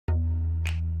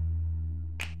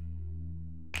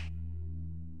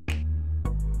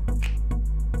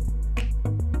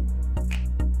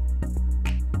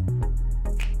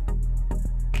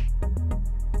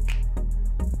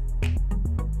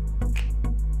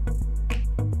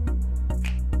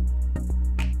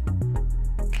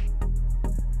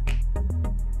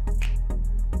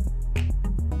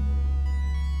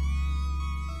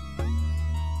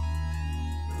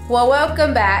Well,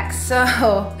 welcome back.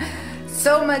 So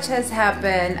much has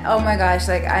happened. Oh my gosh,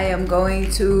 like I am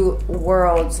going to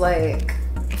Worlds, like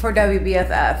for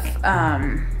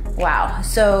WBFF. Wow.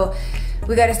 So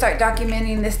we got to start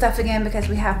documenting this stuff again because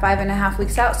we have 5.5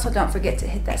 weeks out. So don't forget to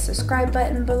hit that subscribe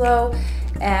button below.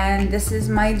 And this is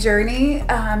my journey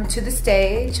to the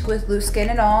stage with loose skin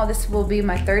and all. This will be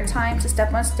my 3rd time to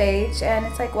step on stage, and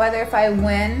it's like whether if I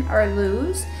win or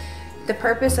lose, the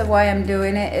purpose of why I'm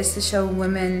doing it is to show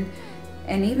women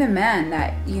and even men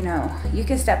that, you know, you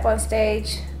can step on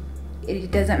stage. It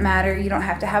doesn't matter. You don't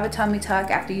have to have a tummy tuck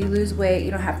after you lose weight.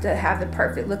 You don't have to have the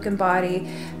perfect looking body.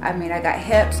 I mean, I got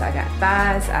hips, I got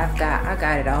thighs, I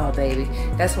got it all, baby.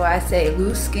 That's why I say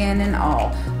loose skin and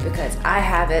all, because I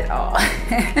have it all.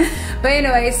 But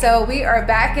anyway, so we are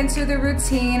back into the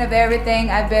routine of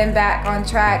everything. I've been back on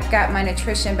track, got my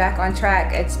nutrition back on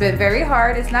track. It's been very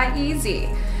hard. It's not easy.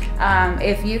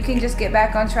 If you can just get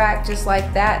back on track just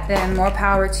like that, then more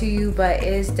power to you, but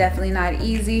it is definitely not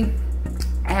easy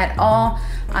at all.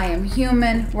 I am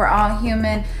human. We're all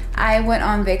human. I went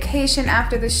on vacation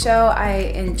after the show.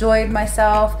 I enjoyed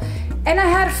myself and I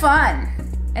had fun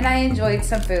and I enjoyed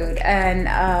some food, and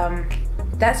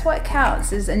that's what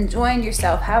counts, is enjoying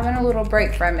yourself, having a little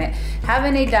break from it,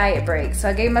 having a diet break. So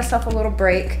I gave myself a little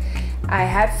break. I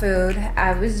had food.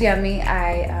 I was yummy.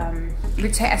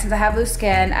 Since I have loose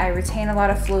skin, I retain a lot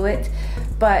of fluid,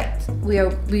 but we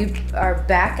are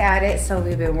back at it. So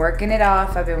we've been working it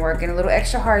off. I've been working a little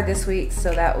extra hard this week,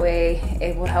 so that way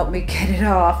it will help me get it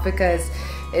off, because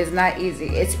it's not easy.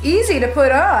 It's easy to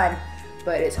put on,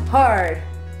 but it's hard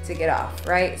to get off,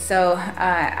 right? So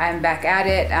I'm back at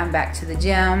it. I'm back to the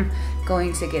gym,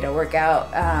 going to get a workout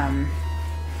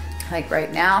like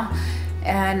right now.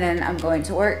 And then I'm going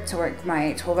to work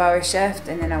my 12-hour shift,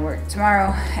 and then I work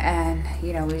tomorrow, and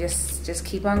you know, we just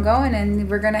keep on going, and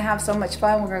we're gonna have so much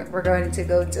fun. We're going to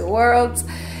go to Worlds,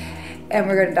 and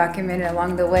we're gonna document it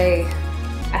along the way.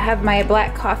 I have my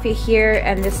black coffee here,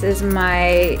 and this is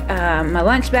my my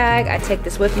lunch bag. I take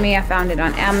this with me. I found it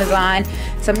on Amazon.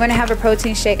 So I'm gonna have a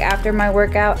protein shake after my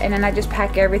workout, and then I just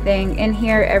pack everything in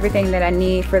here, everything that I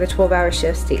need for the 12-hour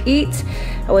shifts to eat,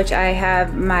 which I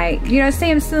have my, you know,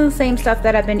 same stuff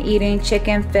that I've been eating: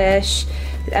 chicken, fish,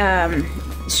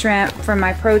 shrimp for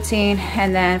my protein,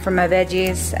 and then for my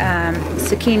veggies,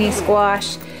 zucchini,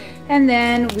 squash, and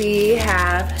then we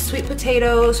have sweet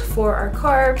potatoes for our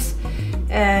carbs.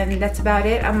 And that's about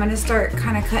it. I'm gonna start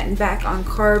kind of cutting back on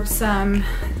carbs. I'm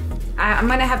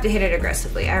gonna have to hit it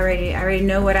aggressively. I already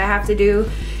know what I have to do,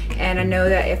 and I know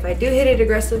that if I do hit it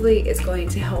aggressively, it's going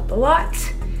to help a lot.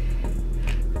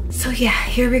 So yeah,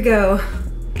 here we go.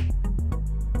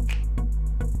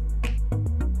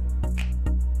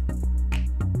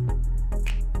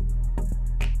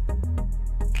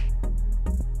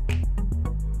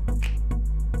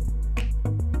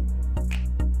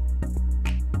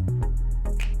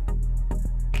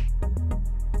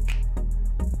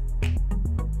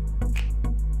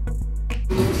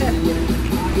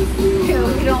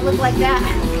 We don't look like that.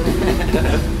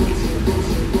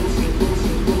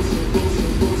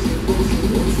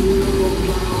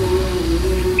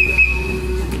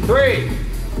 3,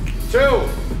 2,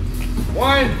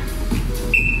 1.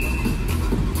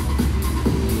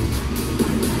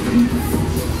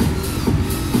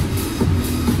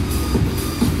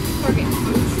 Okay.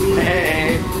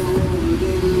 Hey.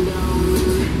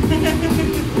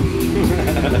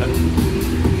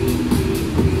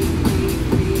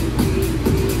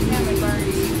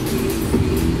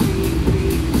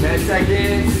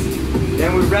 Seconds,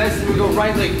 then we rest and we go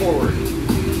right leg forward.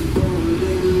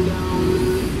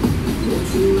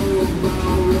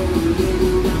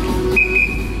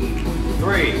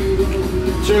 3,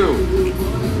 2,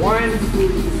 1.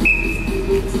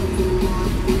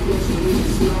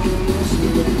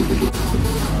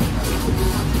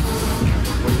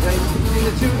 Between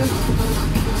the two?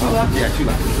 Oh, left? Yeah, 2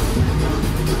 left.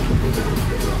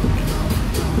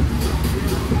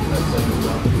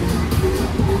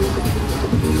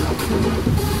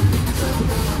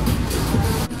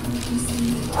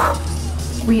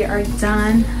 We are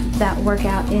done. That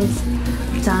workout is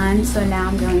done. So now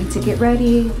I'm going to get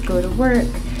ready, go to work,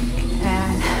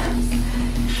 and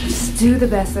just do the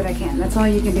best that I can. That's all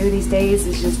you can do these days,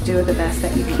 is just do the best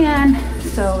that you can.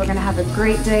 So we're gonna have a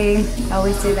great day. I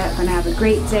always say that, we're gonna have a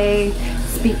great day.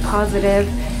 Speak positive.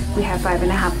 We have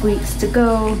 5.5 weeks to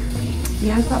go.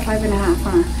 Yeah, it's about 5.5,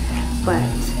 huh? But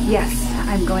yes,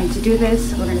 I'm going to do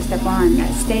this. We're gonna step on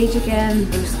that stage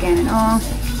again, loose skin and all,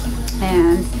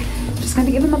 and I'm just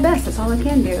gonna give it my best. That's all I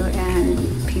can do.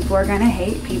 And people are gonna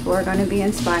hate, people are gonna be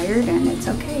inspired, and it's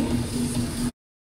okay.